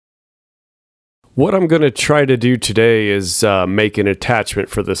What I'm going to try to do today is make an attachment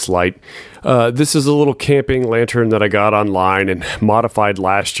for this light. This is a little camping lantern that I got online and modified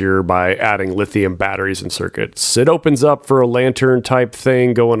last year by adding lithium batteries and circuits. It opens up for a lantern type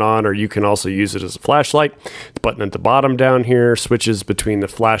thing going on, or you can also use it as a flashlight. The button at the bottom down here switches between the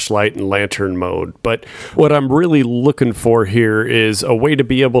flashlight and lantern mode. But what I'm really looking for here is a way to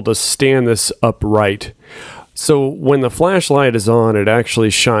be able to stand this upright. So when the flashlight is on, it actually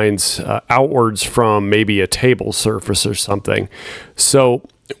shines outwards from maybe a table surface or something. So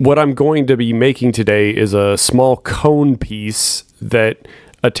what I'm going to be making today is a small cone piece that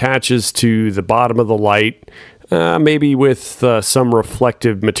attaches to the bottom of the light, maybe with some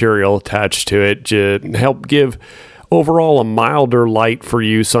reflective material attached to it to help give overall a milder light for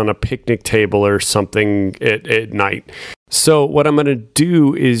use on a picnic table or something at night. So what I'm going to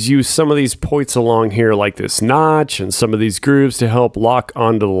do is use some of these points along here, like this notch and some of these grooves, to help lock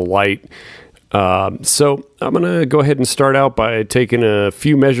onto the light. So I'm going to go ahead and start out by taking a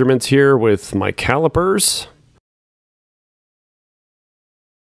few measurements here with my calipers.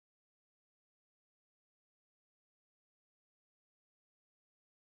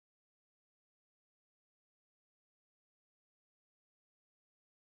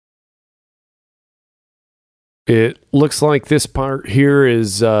 It looks like this part here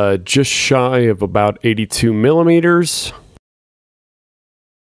is just shy of about 82 millimeters.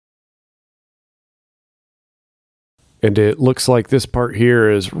 And it looks like this part here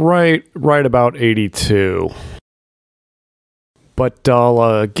is right about 82. But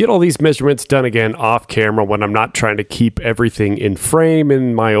I'll get all these measurements done again off camera when I'm not trying to keep everything in frame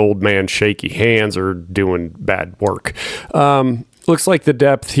and my old man shaky hands are doing bad work. Looks like the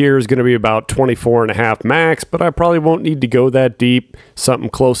depth here is going to be about 24.5 max, but I probably won't need to go that deep. Something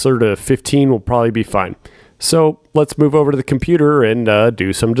closer to 15 will probably be fine. So let's move over to the computer and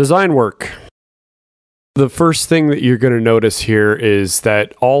do some design work. The first thing that you're going to notice here is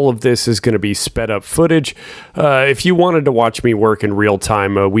that all of this is going to be sped up footage. If you wanted to watch me work in real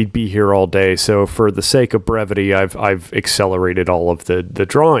time, we'd be here all day. So for the sake of brevity, I've accelerated all of the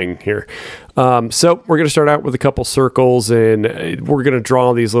drawing here. So we're going to start out with a couple circles, and we're going to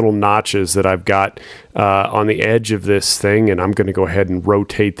draw these little notches that I've got on the edge of this thing, and I'm going to go ahead and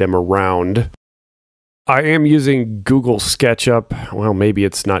rotate them around. I am using Google SketchUp. Well, maybe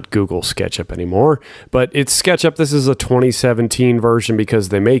it's not Google SketchUp anymore, but it's SketchUp. This is a 2017 version because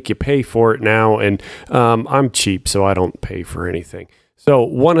they make you pay for it now, and I'm cheap, so I don't pay for anything. So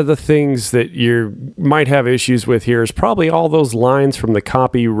one of the things that you might have issues with here is probably all those lines from the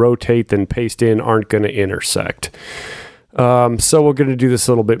copy, rotate, then paste in aren't going to intersect. So we're going to do this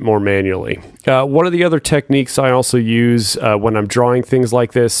a little bit more manually. One of the other techniques I also use when I'm drawing things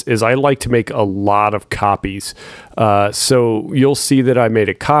like this is I like to make a lot of copies. So you'll see that I made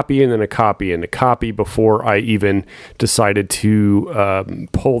a copy and then a copy and a copy before I even decided to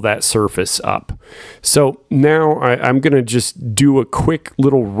pull that surface up. So now I'm going to just do a quick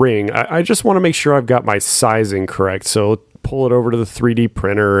little ring. I just want to make sure I've got my sizing correct. So pull it over to the 3D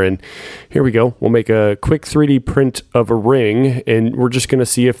printer, and here we go. We'll make a quick 3D print of a ring, and we're just going to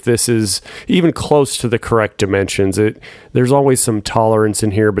see if this is even close to the correct dimensions. There's always some tolerance in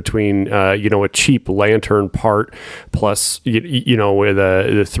here between, a cheap lantern part plus, with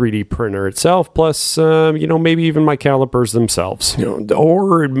the 3D printer itself, plus, maybe even my calipers themselves.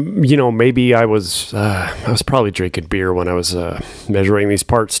 Or maybe I was probably drinking beer when I was measuring these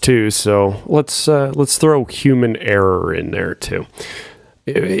parts too. So let's throw human error in there too.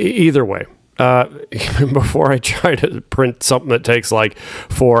 Either way, before I try to print something that takes like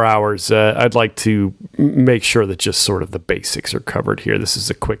 4 hours, I'd like to make sure that just sort of the basics are covered here. This is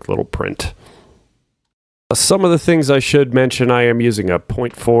a quick little print. Some of the things I should mention, I am using a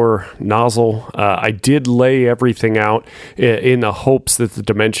 0.4 nozzle. I did lay everything out in the hopes that the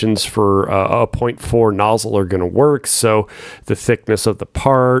dimensions for a 0.4 nozzle are going to work. So the thickness of the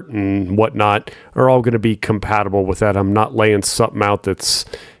part and whatnot are all going to be compatible with that. I'm not laying something out that's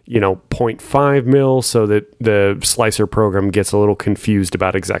 0.5 mil so that the slicer program gets a little confused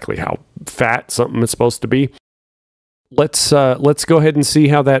about exactly how fat something is supposed to be. Let's go ahead and see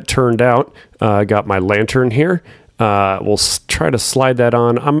how that turned out. I got my lantern here. We'll try to slide that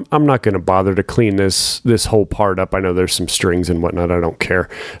on. I'm not going to bother to clean this whole part up. I know there's some strings and whatnot. I don't care.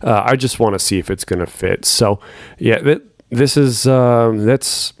 I just want to see if it's going to fit. So yeah, this is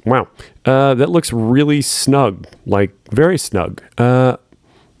that's wow. That looks really snug, like very snug.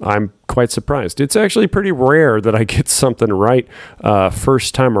 I'm quite surprised. It's actually pretty rare that I get something right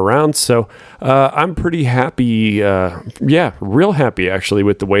first time around. So I'm pretty happy. Yeah, real happy actually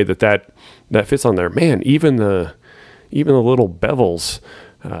with the way that fits on there. Man, even the little bevels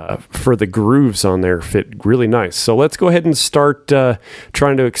for the grooves on there fit really nice. So let's go ahead and start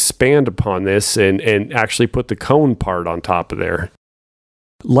trying to expand upon this and actually put the cone part on top of there.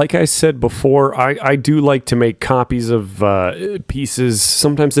 Like I said before, I do like to make copies of pieces.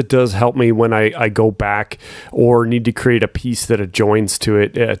 Sometimes it does help me when I go back or need to create a piece that adjoins to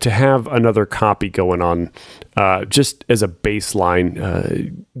it to have another copy going on just as a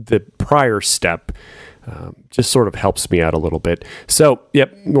baseline. The prior step just sort of helps me out a little bit. So,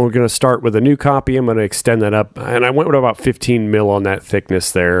 yep, we're going to start with a new copy. I'm going to extend that up. And I went with about 15 mil on that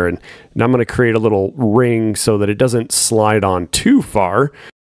thickness there. And now I'm going to create a little ring so that it doesn't slide on too far.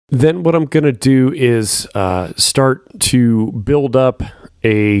 Then what I'm going to do is start to build up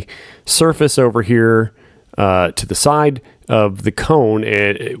a surface over here to the side of the cone,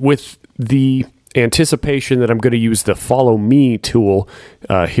 and with the anticipation that I'm going to use the Follow Me tool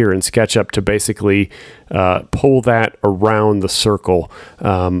here in SketchUp to basically pull that around the circle.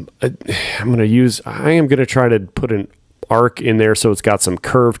 I am going to try to put an arc in there so it's got some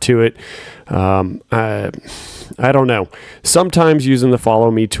curve to it. I don't know. Sometimes using the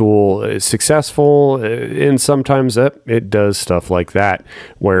Follow Me tool is successful, and sometimes it does stuff like that,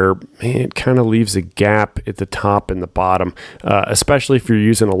 where it kind of leaves a gap at the top and the bottom, especially if you're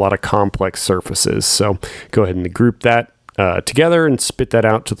using a lot of complex surfaces. So go ahead and group that together and spit that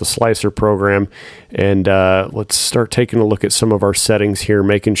out to the slicer program. And let's start taking a look at some of our settings here,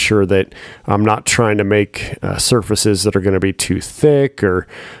 making sure that I'm not trying to make surfaces that are going to be too thick or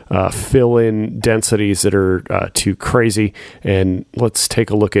fill in densities that are too crazy. And let's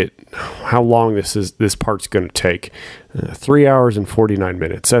take a look at how long this part's going to take. 3 hours and 49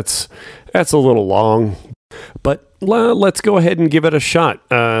 minutes. That's a little long, but let's go ahead and give it a shot.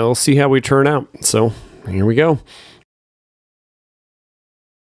 We'll see how we turn out. So here we go.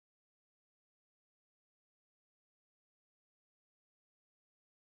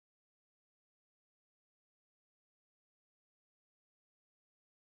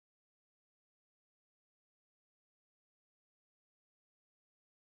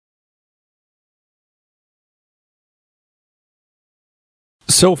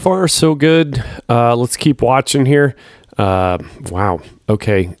 So far, so good. Let's keep watching here. Wow.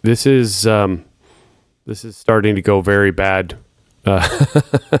 Okay, this is starting to go very bad. That's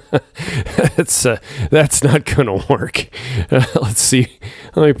not gonna work. Let's see.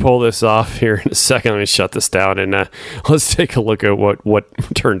 Let me pull this off here in a second. Let me shut this down and let's take a look at what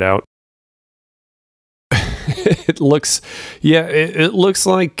turned out. It looks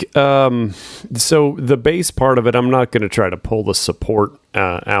like so the base part of it, I'm not going to try to pull the support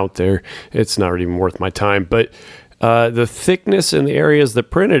out there. It's not even worth my time, but the thickness in the areas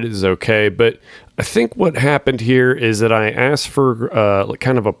that printed is okay. But I think what happened here is that I asked for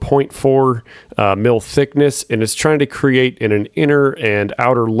kind of a 0.4 mil thickness, and it's trying to create an inner and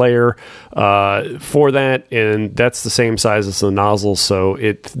outer layer for that, and that's the same size as the nozzle, so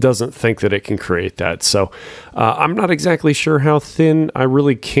it doesn't think that it can create that. So I'm not exactly sure how thin I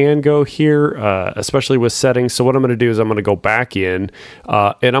really can go here, especially with settings. So what I'm going to do is I'm going to go back in,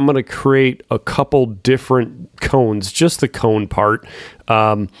 and I'm going to create a couple different cones, just the cone part,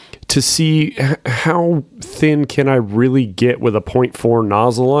 to see how thin can I really get with a 0.4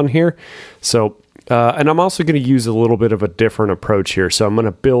 nozzle on here. So, and I'm also going to use a little bit of a different approach here. So I'm going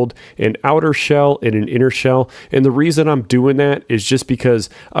to build an outer shell and an inner shell. And the reason I'm doing that is just because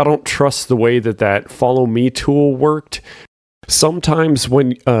I don't trust the way that Follow Me tool worked. Sometimes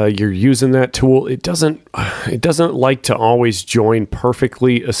when you're using that tool, it doesn't like to always join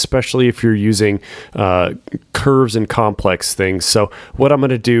perfectly, especially if you're using curves and complex things. So what I'm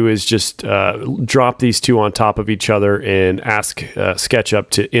going to do is just drop these two on top of each other and ask SketchUp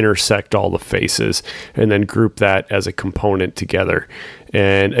to intersect all the faces, and then group that as a component together.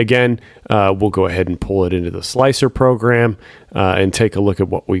 And again, we'll go ahead and pull it into the slicer program and take a look at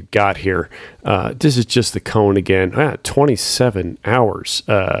what we've got here. This is just the cone again. 27 hours.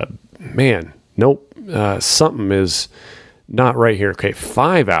 Man, nope. Something is not right here. Okay,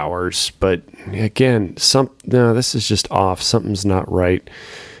 5 hours. But again, no, this is just off. Something's not right.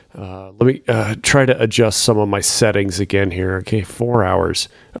 Let me try to adjust some of my settings again here. Okay, 4 hours.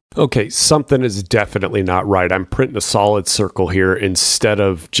 Okay, something is definitely not right. I'm printing a solid circle here instead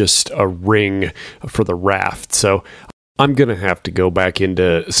of just a ring for the raft. So I'm going to have to go back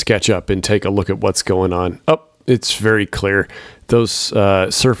into SketchUp and take a look at what's going on. Oh, it's very clear. Those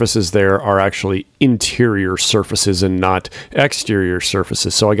surfaces there are actually interior surfaces and not exterior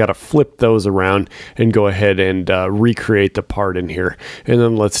surfaces. So I got to flip those around and go ahead and recreate the part in here. And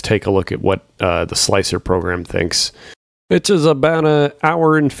then let's take a look at what the slicer program thinks. It is about an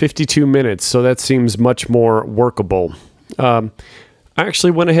hour and 52 minutes, so that seems much more workable. I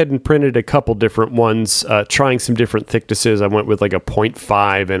actually went ahead and printed a couple different ones, trying some different thicknesses. I went with like a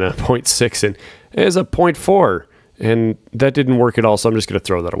 0.5 and a 0.6, and it was a 0.4, and that didn't work at all, so I'm just going to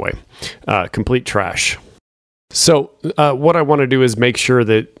throw that away. Complete trash. So what I want to do is make sure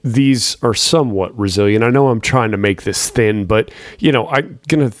that these are somewhat resilient. I know I'm trying to make this thin, but, you know, I'm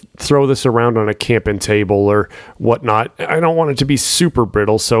going to throw this around on a camping table or whatnot. I don't want it to be super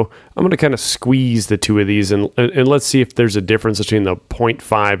brittle, so I'm going to kind of squeeze the two of these, and let's see if there's a difference between the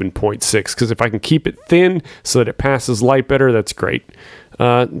 0.5 and 0.6, because if I can keep it thin so that it passes light better, that's great.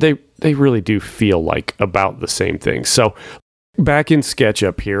 They really do feel like about the same thing. So back in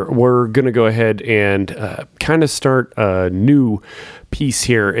SketchUp here, we're going to go ahead and kind of start a new piece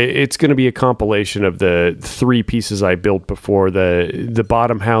here. It's going to be a compilation of the three pieces I built before, the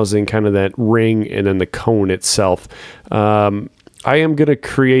bottom housing, kind of that ring, and then the cone itself. I am going to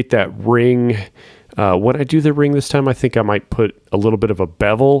create that ring. When I do the ring this time, I think I might put a little bit of a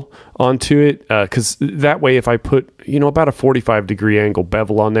bevel onto it, because that way if I put, you know, about a 45-degree angle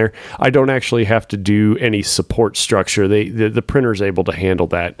bevel on there, I don't actually have to do any support structure. The printer's able to handle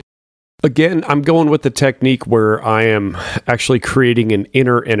that. Again, I'm going with the technique where I am actually creating an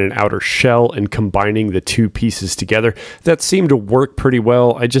inner and an outer shell and combining the two pieces together. That seemed to work pretty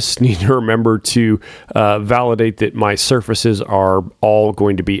well. I just need to remember to validate that my surfaces are all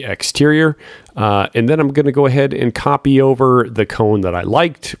going to be exterior. And then I'm going to go ahead and copy over the cone that I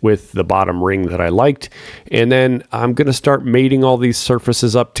liked with the bottom ring that I liked. And then I'm going to start mating all these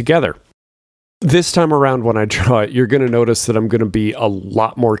surfaces up together. This time around when I draw it, you're going to notice that I'm going to be a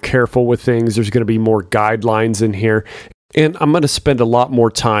lot more careful with things. There's going to be more guidelines in here. And I'm going to spend a lot more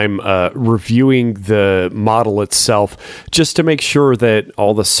time reviewing the model itself just to make sure that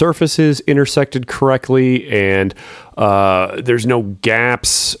all the surfaces intersected correctly and there's no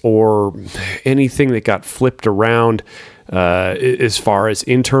gaps or anything that got flipped around as far as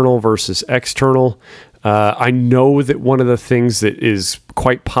internal versus external. I know that one of the things that is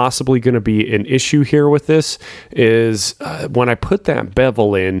quite possibly going to be an issue here with this is when I put that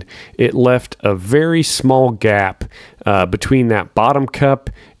bevel in, it left a very small gap between that bottom cup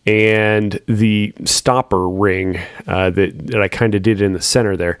and the stopper ring that I kind of did in the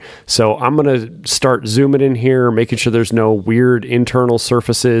center there. So I'm going to start zooming in here, making sure there's no weird internal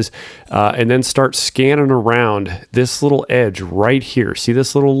surfaces, and then start scanning around this little edge right here. See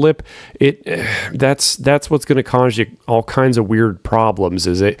this little lip? That's what's going to cause you all kinds of weird problems,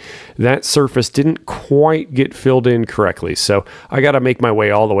 is that surface didn't quite get filled in correctly. So I got to make my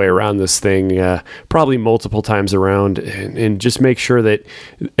way all the way around this thing, probably multiple times around, and just make sure that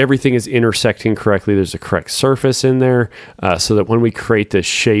everything is intersecting correctly. There's a correct surface in there, so that when we create this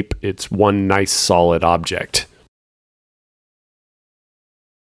shape, it's one nice solid object.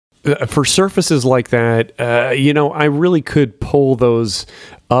 For surfaces like that, you know, I really could pull those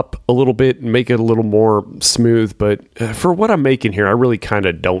up a little bit and make it a little more smooth, but for what I'm making here, I really kind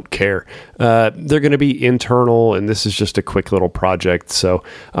of don't care. They're going to be internal, and this is just a quick little project, so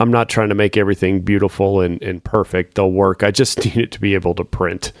I'm not trying to make everything beautiful and perfect. They'll work. I just need it to be able to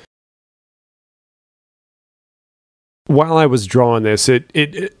print. While I was drawing this,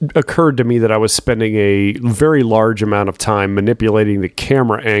 it occurred to me that I was spending a very large amount of time manipulating the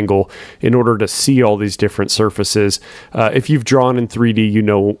camera angle in order to see all these different surfaces. If you've drawn in 3D, you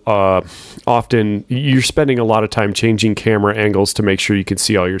know often you're spending a lot of time changing camera angles to make sure you can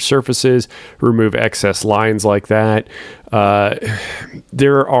see all your surfaces, remove excess lines like that.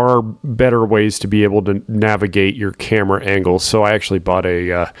 There are better ways to be able to navigate your camera angles. So I actually bought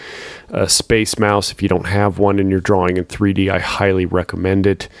a space mouse. If you don't have one and you're drawing in 3D, I highly recommend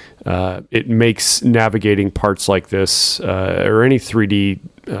it. It makes navigating parts like this or any 3D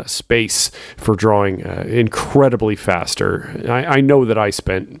space for drawing incredibly faster. I know that I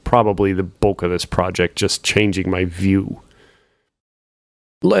spent probably the bulk of this project just changing my view.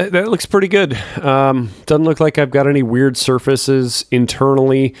 That looks pretty good. Doesn't look like I've got any weird surfaces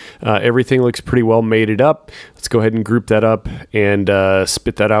internally. Everything looks pretty well mated up. Let's go ahead and group that up and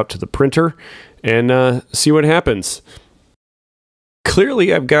spit that out to the printer and see what happens.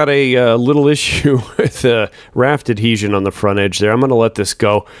 Clearly, I've got a little issue with raft adhesion on the front edge there. I'm going to let this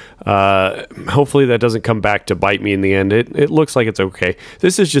go. Hopefully that doesn't come back to bite me in the end. It looks like it's okay.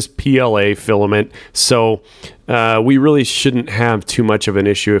 This is just PLA filament, so we really shouldn't have too much of an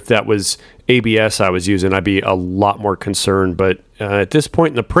issue. If that was ABS I was using, I'd be a lot more concerned. But at this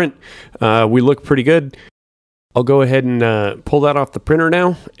point in the print, we look pretty good. I'll go ahead and pull that off the printer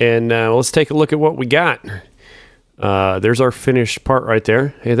now, and let's take a look at what we got. There's our finished part right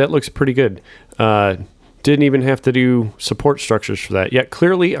there. Hey, that looks pretty good. Didn't even have to do support structures for that. Yeah,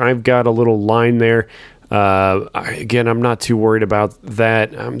 clearly I've got a little line there. Again, I'm not too worried about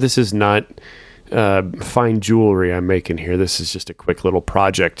that. This is not fine jewelry I'm making here. This is just a quick little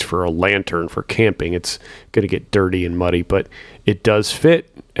project for a lantern for camping. It's going to get dirty and muddy, but it does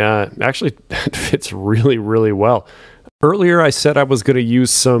fit. Actually, it fits really, really well. Earlier, I said I was going to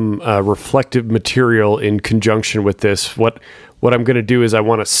use some reflective material in conjunction with this. What I'm going to do is I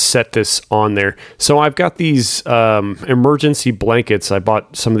want to set this on there. So I've got these emergency blankets. I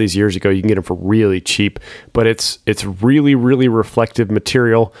bought some of these years ago. You can get them for really cheap, but it's really, really reflective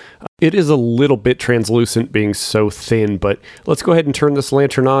material. It is a little bit translucent being so thin, but let's go ahead and turn this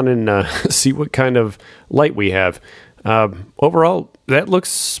lantern on and see what kind of light we have. Overall, that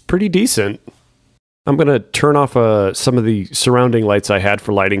looks pretty decent. I'm going to turn off some of the surrounding lights I had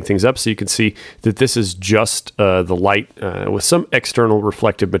for lighting things up so you can see that this is just the light with some external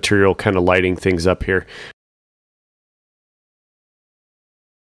reflective material kind of lighting things up here.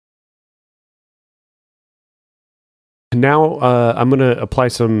 Now I'm going to apply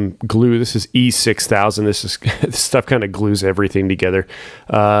some glue. This is E6000. This stuff kind of glues everything together.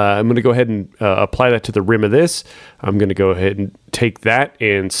 I'm going to go ahead and apply that to the rim of this. I'm going to go ahead and take that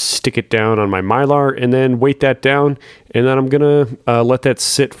and stick it down on my Mylar and then weight that down. And then I'm going to let that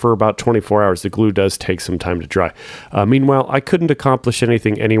sit for about 24 hours. The glue does take some time to dry. Meanwhile, I couldn't accomplish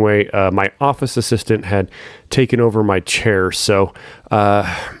anything anyway. My office assistant had taken over my chair. So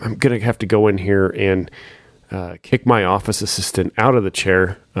I'm going to have to go in here and kick my office assistant out of the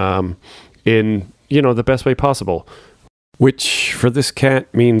chair in, the best way possible. Which, for this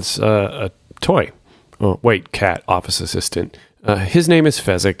cat, means a toy. Oh, wait, cat, office assistant. His name is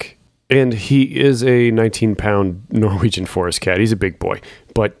Fezzik, and he is a 19-pound Norwegian forest cat. He's a big boy,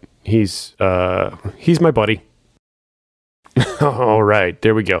 but he's my buddy. All right,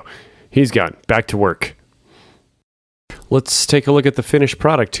 there we go. He's gone. Back to work. Let's take a look at the finished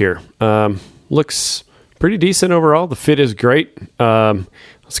product here. Looks pretty decent overall. The fit is great.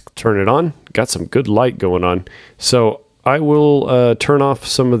 Let's turn it on. Got some good light going on. So I will turn off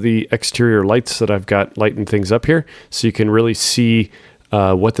some of the exterior lights that I've got lighting things up here so you can really see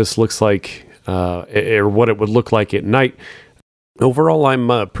what this looks like or what it would look like at night. Overall,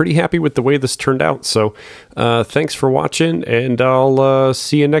 I'm pretty happy with the way this turned out. So thanks for watching, and I'll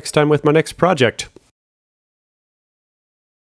see you next time with my next project.